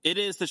It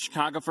is the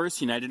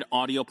ChicagoVerseUniteD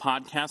Audio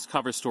Podcast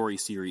Cover Story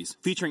Series,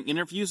 featuring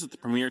interviews with the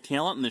premier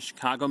talent in the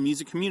Chicago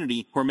music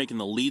community who are making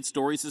the lead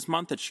stories this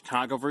month at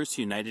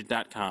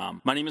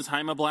ChicagoVerseUniteD.com. My name is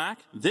Jaime Black.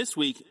 This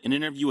week, an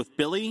interview with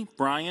Billy,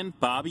 Brian,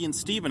 Bobby, and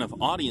Steven of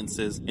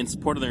Audiences in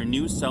support of their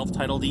new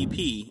self-titled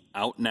EP,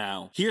 out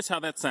now. Here's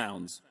how that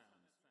sounds.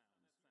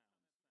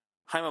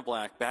 Jaime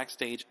Black,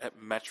 backstage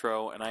at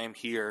Metro, and I am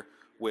here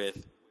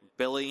with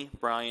Billy,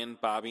 Brian,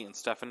 Bobby, and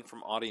Stefan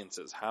from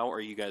Audiences. How are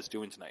you guys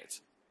doing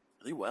tonight?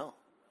 Really well.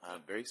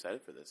 I'm very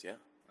excited for this, yeah.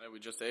 We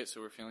just ate,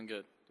 so we're feeling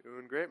good.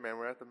 Doing great, man.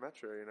 We're at the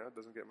Metro, it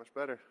doesn't get much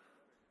better.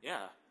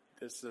 Yeah.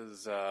 This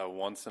is a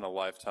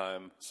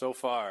once-in-a-lifetime, so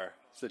far,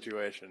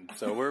 situation.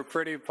 So we're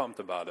pretty pumped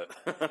about it.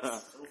 So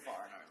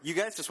far. You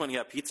guys just went and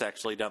got pizza,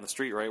 actually, down the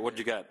street, right? What did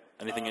you get?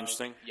 Anything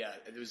interesting? Yeah,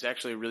 it was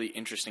actually a really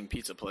interesting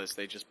pizza place.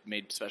 They just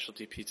made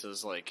specialty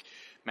pizzas like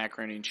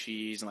macaroni and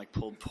cheese and like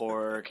pulled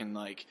pork and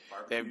like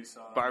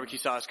barbecue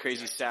sauce,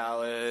 crazy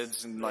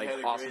salads, and like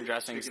awesome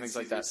dressings and things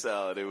like that.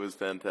 Salad, it was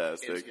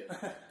fantastic. It was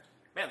good.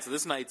 Man, so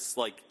this night's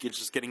like it's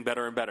just getting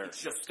better and better.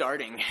 It's just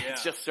starting. Yeah.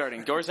 It's just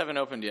starting. Doors haven't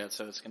opened yet,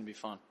 so it's going to be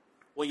fun.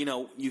 Well,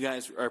 you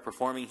guys are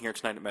performing here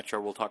tonight at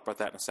Metro. We'll talk about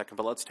that in a second.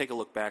 But let's take a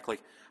look back.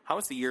 Like, how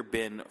has the year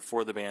been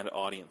for the band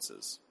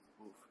Audiences?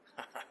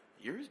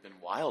 Year's been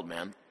wild,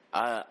 man.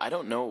 I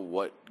don't know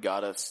what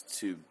got us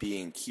to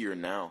being here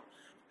now.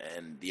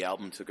 And the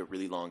album took a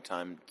really long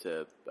time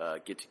to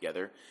get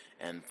together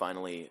and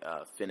finally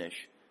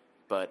finish.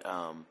 But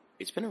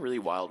it's been a really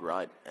wild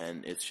ride,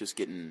 and it's just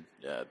getting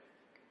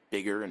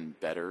bigger and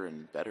better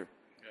and better.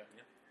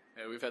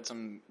 Yeah, we've had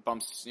some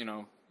bumps,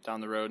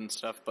 down the road and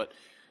stuff, but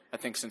I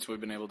think since we've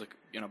been able to,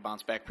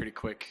 bounce back pretty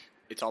quick,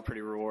 it's all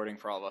pretty rewarding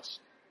for all of us.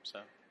 So,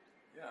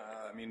 yeah,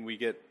 I mean, we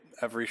get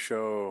every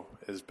show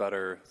is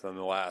better than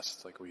the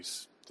last. Like we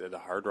did a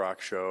hard rock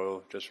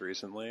show just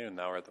recently, and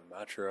now we're at the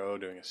Metro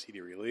doing a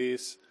CD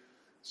release.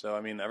 So,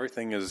 I mean,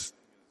 everything is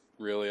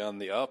really on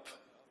the up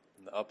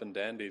and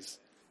dandies.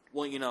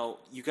 Well,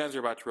 you guys are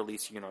about to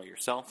release, your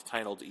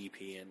self-titled EP,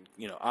 and,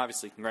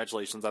 obviously,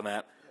 congratulations on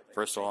that.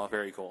 First of all,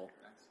 very cool.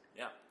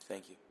 Yeah,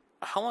 thank you.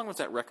 How long was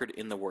that record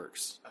in the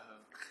works?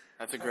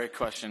 That's a great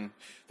question.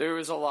 There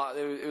was a lot.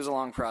 It was a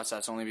long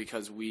process, only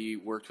because we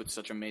worked with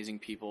such amazing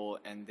people,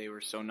 and they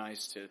were so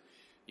nice to,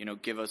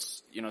 give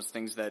us,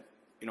 things that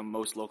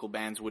most local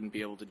bands wouldn't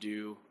be able to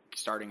do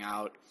starting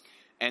out.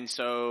 And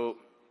so,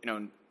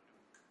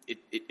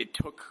 it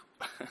took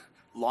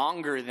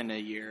longer than a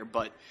year,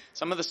 but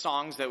some of the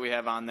songs that we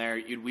have on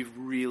there, we've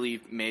really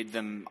made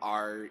them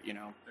our,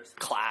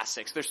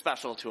 classics. They're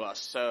special to us.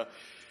 So.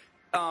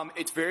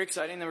 It's very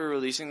exciting that we're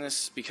releasing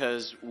this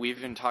because we've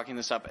been talking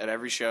this up at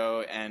every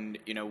show, and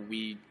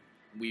we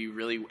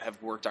really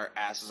have worked our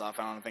asses off.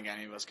 I don't think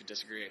any of us could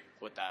disagree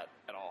with that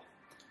at all.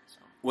 So.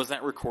 Was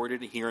that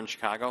recorded here in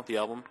Chicago? The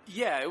album?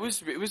 Yeah, it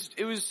was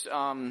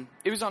on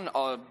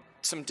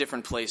some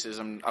different places.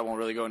 I won't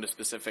really go into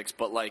specifics,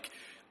 but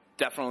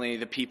definitely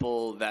the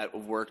people that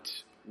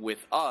worked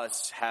with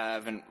us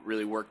haven't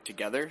really worked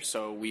together,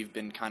 so we've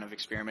been kind of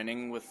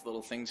experimenting with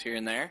little things here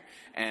and there,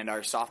 and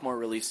our sophomore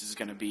release is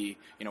going to be,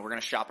 we're going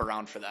to shop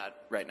around for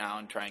that right now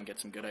and try and get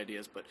some good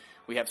ideas, but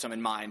we have some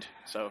in mind.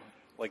 So,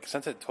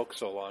 since it took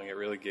so long, it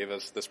really gave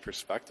us this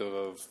perspective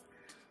of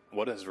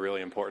what is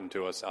really important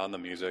to us on the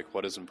music,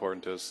 what is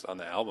important to us on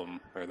the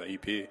album or the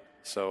EP.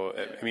 So,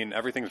 I mean,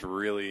 everything's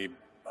really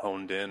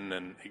honed in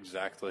and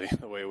exactly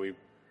the way we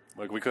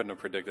couldn't have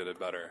predicted it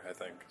better, I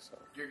think. So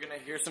you're going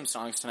to hear some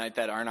songs tonight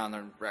that aren't on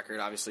the record,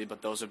 obviously,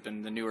 but those have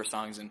been the newer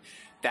songs. And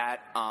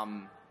that,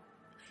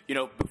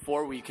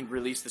 before we can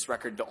release this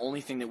record, the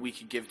only thing that we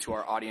could give to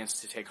our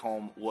audience to take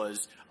home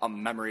was a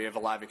memory of a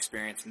live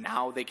experience.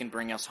 Now they can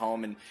bring us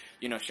home and,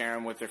 share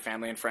them with their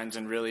family and friends.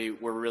 And we're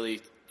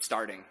really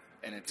starting.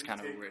 And it's kind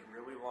of weird.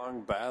 Really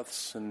long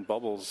baths and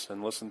bubbles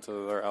and listen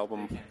to their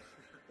album.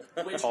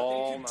 Which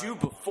they could do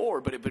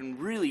before, but it'd been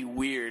really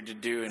weird to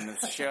do in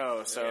this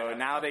show. So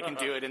now they can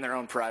do it in their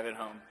own private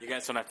home. You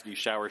guys don't have to do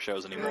shower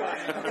shows anymore.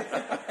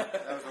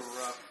 That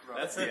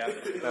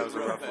was a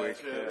rough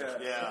week.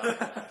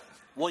 Yeah.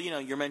 Well,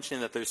 you're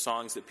mentioning that there's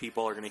songs that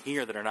people are going to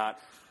hear that are not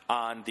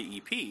on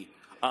the EP.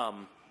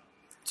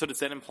 So does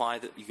that imply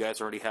that you guys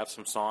already have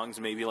some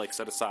songs maybe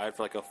set aside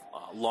for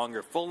a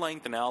longer full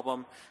length, an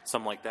album,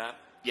 something like that?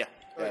 Yeah.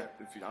 Yeah.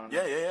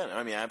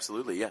 I mean,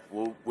 absolutely. Yeah,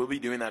 we'll be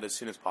doing that as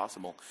soon as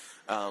possible.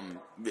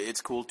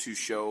 It's cool to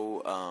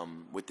show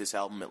with this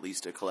album at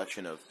least a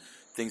collection of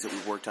things that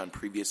we've worked on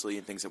previously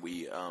and things that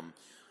we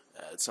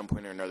at some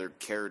point or another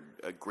cared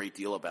a great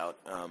deal about.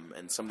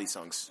 And some of these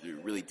songs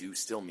really do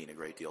still mean a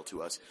great deal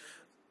to us.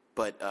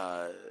 But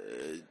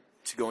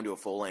to go into a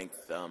full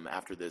length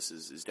after this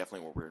is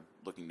definitely what we're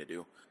looking to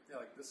do.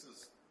 Yeah, this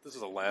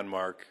is a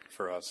landmark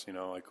for us.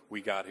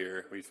 We got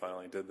here, we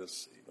finally did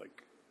this.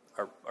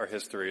 Our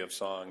history of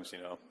songs,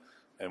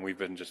 and we've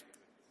been just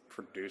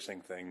producing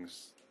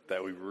things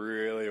that we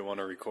really want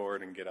to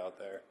record and get out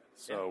there.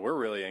 So we're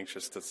really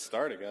anxious to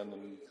start again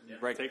and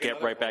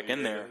get right back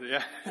in there.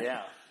 Yeah.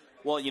 Yeah.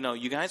 Well,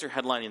 you guys are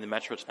headlining the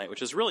Metro tonight,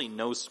 which is really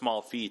no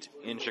small feat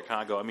in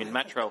Chicago. I mean,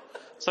 Metro,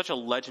 such a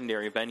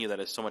legendary venue that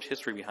has so much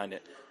history behind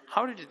it.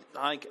 How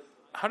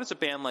does a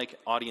band like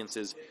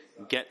Audiences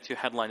get to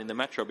headlining the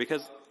Metro?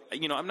 Because,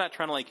 I'm not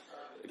trying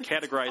to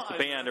categorize the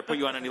band or put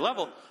you on any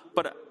level,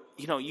 but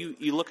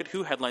you look at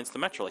who headlines the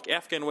Metro. Like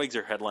Afghan Wigs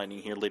are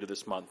headlining here later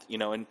this month,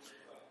 and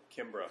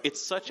Kimbra.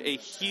 It's such a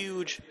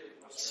huge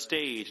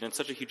stage and it's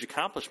such a huge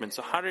accomplishment.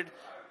 So how did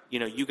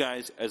you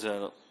guys as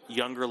a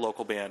younger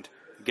local band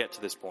get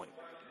to this point?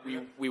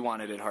 We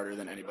wanted it harder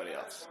than anybody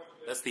else.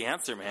 That's the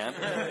answer, man.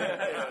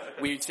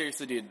 We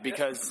seriously did,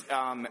 because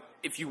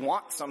if you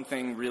want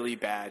something really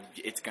bad,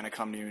 it's going to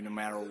come to you no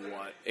matter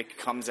what. It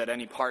comes at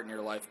any part in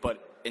your life,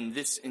 but in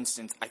this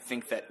instance, I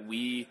think that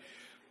we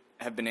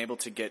have been able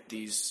to get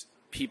these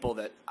people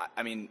that,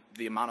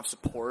 the amount of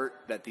support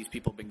that these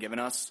people have been giving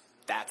us,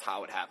 that's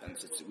how it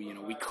happens.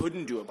 We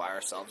couldn't do it by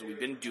ourselves. We've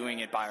been doing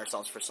it by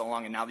ourselves for so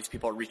long, and now these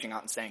people are reaching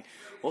out and saying,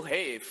 well,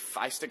 hey, if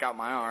I stick out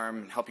my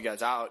arm and help you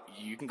guys out,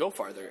 you can go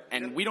farther.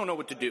 And we don't know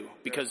what to do,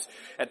 because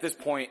at this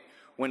point,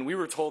 when we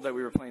were told that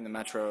we were playing the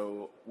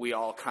Metro, we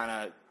all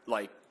kind of,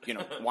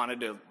 wanted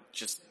to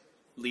just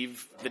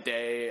leave the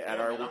day at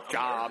our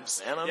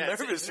jobs. And I'm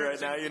nervous right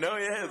now,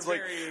 Yeah, it's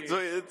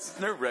it's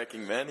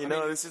nerve-wracking, man.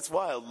 It's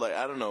wild.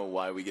 I don't know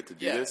why we get to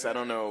do this. I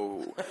don't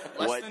know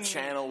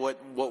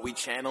what we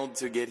channeled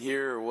to get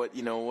here, or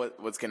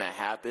what's going to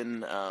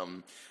happen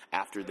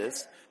after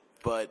this.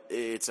 But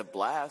it's a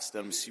blast.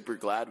 I'm super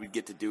glad we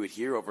get to do it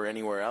here over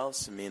anywhere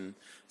else.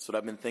 That's what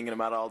I've been thinking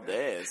about all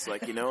day. It's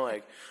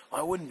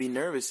I wouldn't be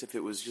nervous if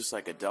it was just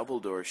a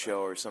double door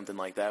show or something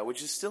like that,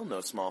 which is still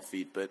no small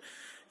feat, but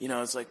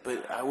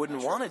but I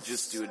wouldn't want to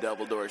just do a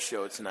double door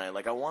show tonight.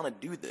 I want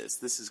to do this.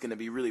 This is going to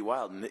be really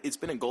wild. And it's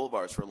been a goal of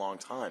ours for a long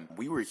time.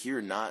 We were here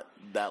not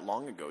that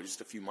long ago,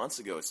 just a few months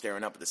ago,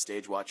 staring up at the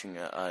stage watching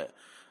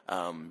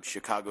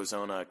Chicago's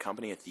own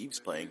Company of Thieves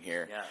playing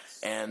here. Yes.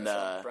 And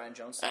Brian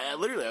Jones. I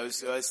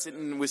was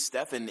sitting with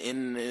Stefan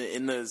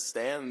in the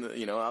stand,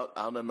 out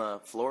on the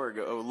floor,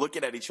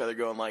 looking at each other,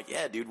 going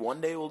yeah, dude, one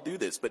day we'll do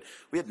this. But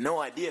we had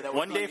no idea that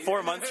one day,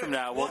 4 months from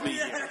now, we'll be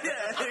here.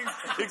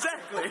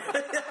 Exactly.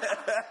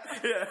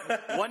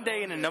 One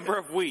day in a number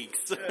of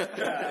weeks.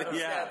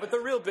 Yeah. But the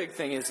real big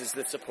thing is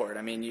the support.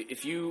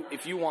 If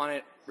you want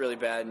it really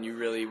bad and you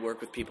really work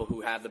with people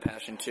who have the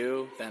passion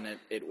too, then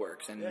it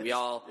works. And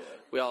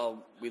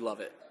we love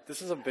it.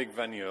 This is a big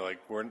venue.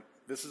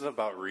 This is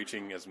about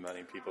reaching as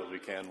many people as we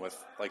can with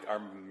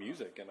our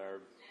music and our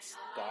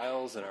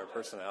styles and our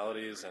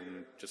personalities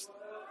and just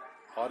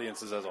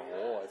audiences as a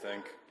whole, I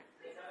think.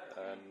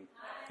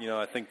 And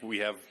I think we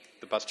have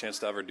the best chance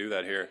to ever do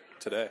that here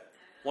today.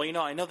 Well,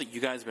 I know that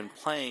you guys have been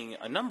playing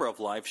a number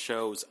of live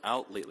shows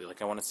out lately.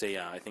 I want to say,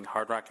 I think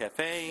Hard Rock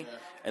Cafe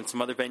and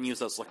some other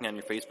venues. I was looking on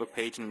your Facebook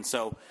page. And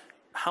so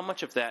how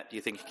much of that do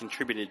you think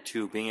contributed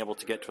to being able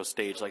to get to a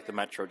stage like the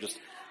Metro, just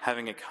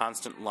having a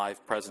constant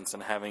live presence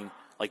and having,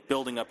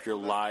 building up your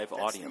live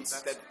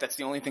audience? That's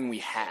the only thing we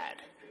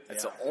had.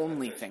 That's the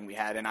only thing we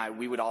had. And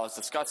we would always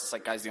discuss,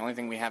 it's guys, the only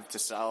thing we have to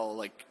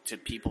sell, to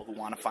people who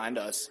want to find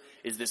us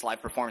is this live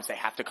performance. They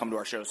have to come to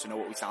our shows to know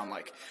what we sound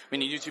like.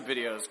 YouTube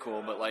video is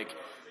cool, but,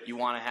 you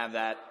want to have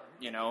that,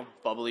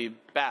 bubbly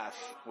bath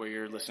where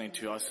you're listening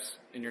to us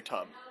in your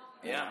tub.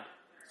 Yeah.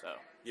 So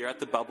you're at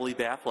the bubbly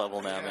bath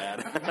level now,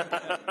 man.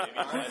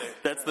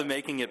 That's the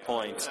making it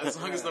point. As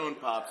long as no one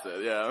pops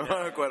it. Yeah,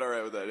 I'm quite all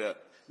right with that, yeah.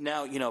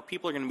 Now,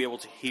 people are going to be able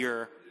to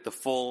hear the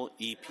full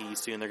EP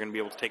soon. They're going to be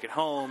able to take it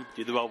home,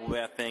 do the bubble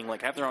bath thing,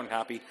 have their own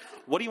copy.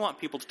 What do you want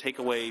people to take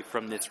away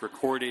from this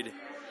recorded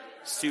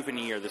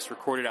souvenir, this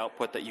recorded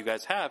output that you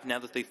guys have, now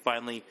that they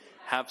finally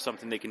have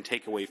something they can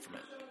take away from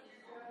it?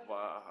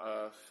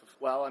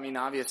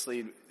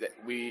 Obviously,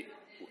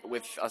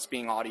 with us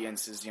being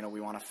audiences,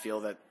 we want to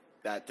feel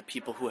that the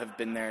people who have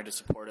been there to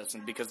support us,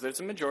 and because there's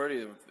a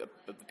majority of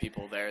the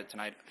people there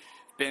tonight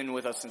been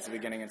with us since the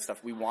beginning and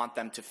stuff, we want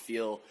them to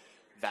feel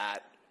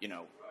that,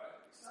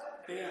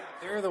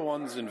 They're the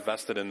ones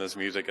invested in this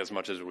music as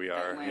much as we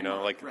are,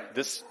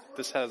 This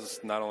has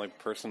not only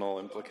personal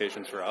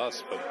implications for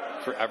us, but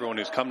for everyone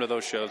who's come to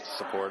those shows to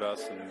support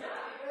us,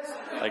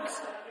 and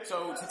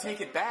So to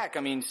take it back,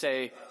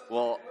 say,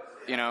 well,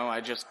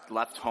 I just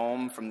left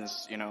home from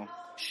this,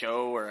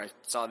 show where I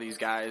saw these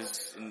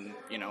guys in,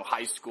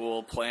 high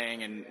school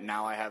playing, and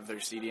now I have their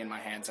CD in my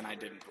hands and I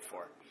didn't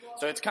before.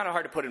 So it's kind of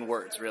hard to put in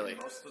words, really.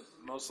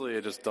 Mostly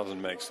it just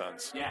doesn't make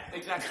sense. Yeah,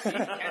 exactly. You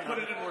can't put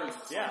it in words.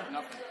 Yeah.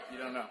 Nothing. You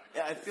don't know.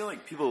 Yeah, I feel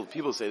like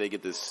people say they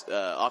get this,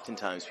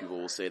 oftentimes people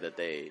will say that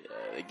they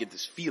get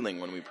this feeling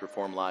when we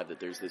perform live, that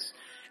there's this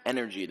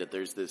energy, that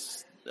there's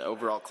this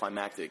overall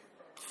climactic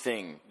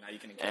thing. Now you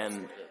can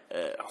and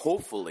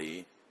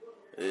hopefully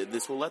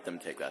this will let them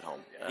take that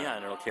home.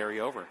 And it'll carry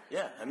over.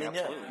 Yeah,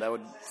 that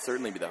would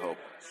certainly be the hope.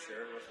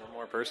 Share it with one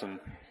more person.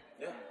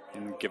 Yeah.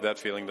 And give that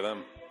feeling to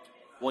them.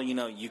 Well,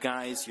 you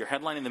guys, you're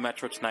headlining the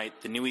Metro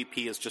tonight. The new EP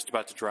is just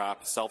about to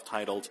drop,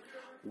 self-titled.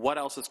 What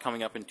else is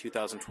coming up in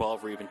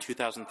 2012 or even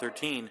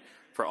 2013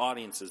 for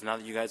audiences now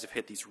that you guys have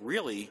hit these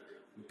really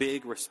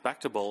big,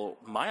 respectable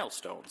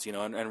milestones,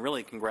 and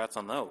really congrats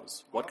on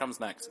those. What comes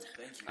next?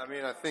 I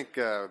mean, I think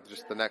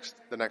just the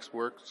next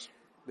works,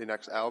 the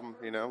next album.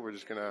 We're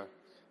just gonna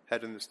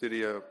head in the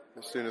studio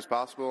as soon as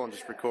possible and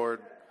just record,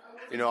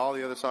 all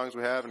the other songs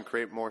we have and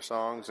create more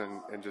songs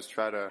and just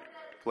try to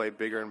play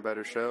bigger and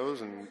better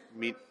shows and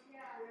meet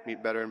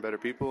better and better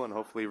people and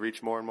hopefully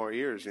reach more and more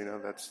ears.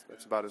 That's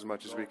about as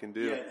much as we can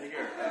do. Yeah,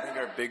 I think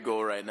our big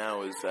goal right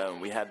now is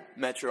we have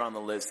Metro on the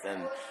list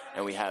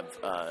and we have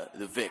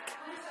the Vic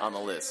on the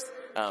list.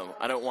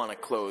 I don't want to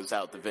close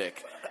out the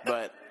Vic,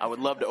 but I would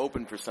love to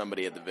open for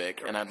somebody at the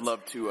Vic, and I'd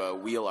love to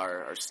wheel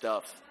our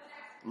stuff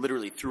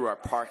literally through our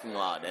parking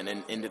lot and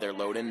into their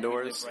load-in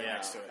doors.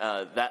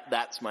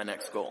 That's my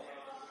next goal.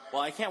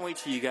 Well, I can't wait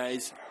till you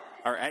guys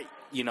are at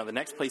the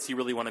next place you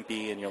really want to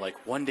be, and you're like,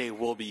 one day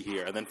we'll be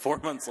here, and then 4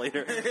 months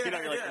later, you're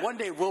like, one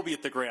day we'll be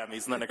at the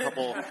Grammys, and then a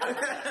couple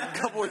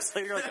weeks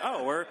later, you're like,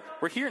 oh,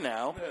 we're here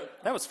now.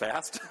 That was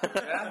fast.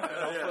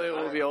 Hopefully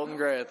we'll be old and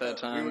gray at that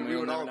time. We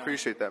would all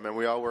appreciate that, man.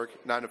 We all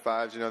work 9 to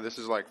 5s. This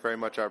is like very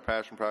much our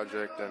passion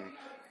project, and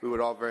we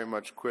would all very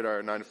much quit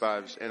our 9 to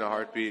 5s in a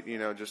heartbeat,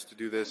 just to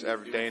do this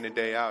every day in and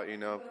day out,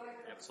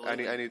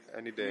 Any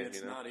day,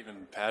 It's not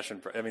even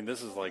passion. I mean,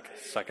 this is like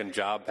second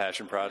job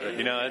passion project.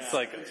 It's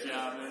like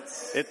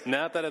it's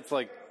not that it's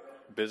like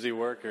busy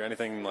work or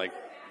anything like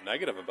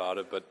negative about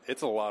it, but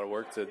it's a lot of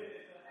work to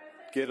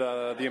get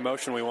the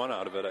emotion we want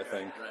out of it. I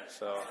think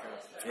so.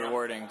 It's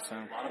rewarding. So.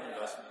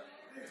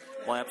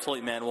 Well,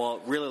 absolutely, man. Well,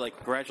 really,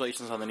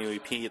 congratulations on the new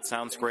EP. It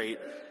sounds great.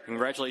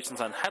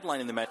 Congratulations on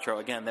headlining the Metro.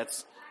 Again,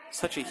 that's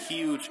such a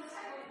huge,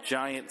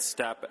 giant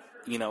step.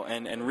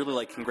 And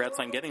really, congrats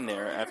on getting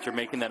there after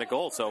making that a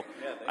goal. So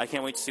I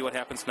can't wait to see what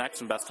happens next,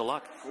 and best of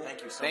luck.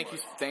 Thank you so much.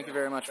 Thank you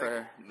very much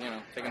for,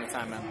 taking the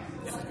time, man.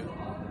 Yeah, it's good.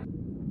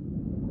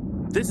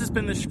 This has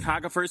been the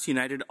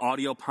ChicagoVerseUniteD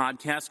Audio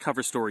Podcast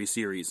Cover Story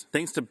Series.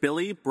 Thanks to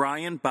Billy,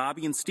 Brian,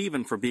 Bobby, and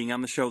Steven for being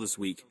on the show this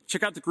week.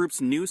 Check out the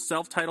group's new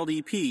self-titled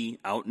EP,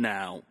 out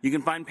now. You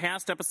can find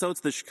past episodes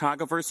of the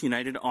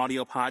ChicagoVerseUniteD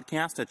Audio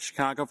Podcast at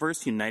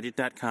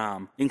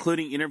ChicagoVerseUniteD.com,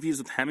 including interviews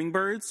with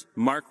Hummingbirds,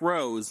 Mark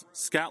Rose,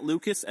 Scott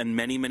Lucas, and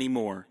many, many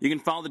more. You can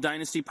follow the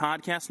Dynasty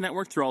Podcast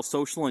Network through all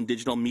social and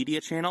digital media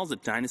channels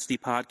at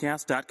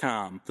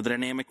DynastyPodcast.com. For the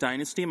Dynamic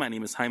Dynasty, my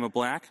name is Jaime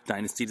Black.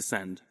 Dynasty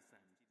Descend.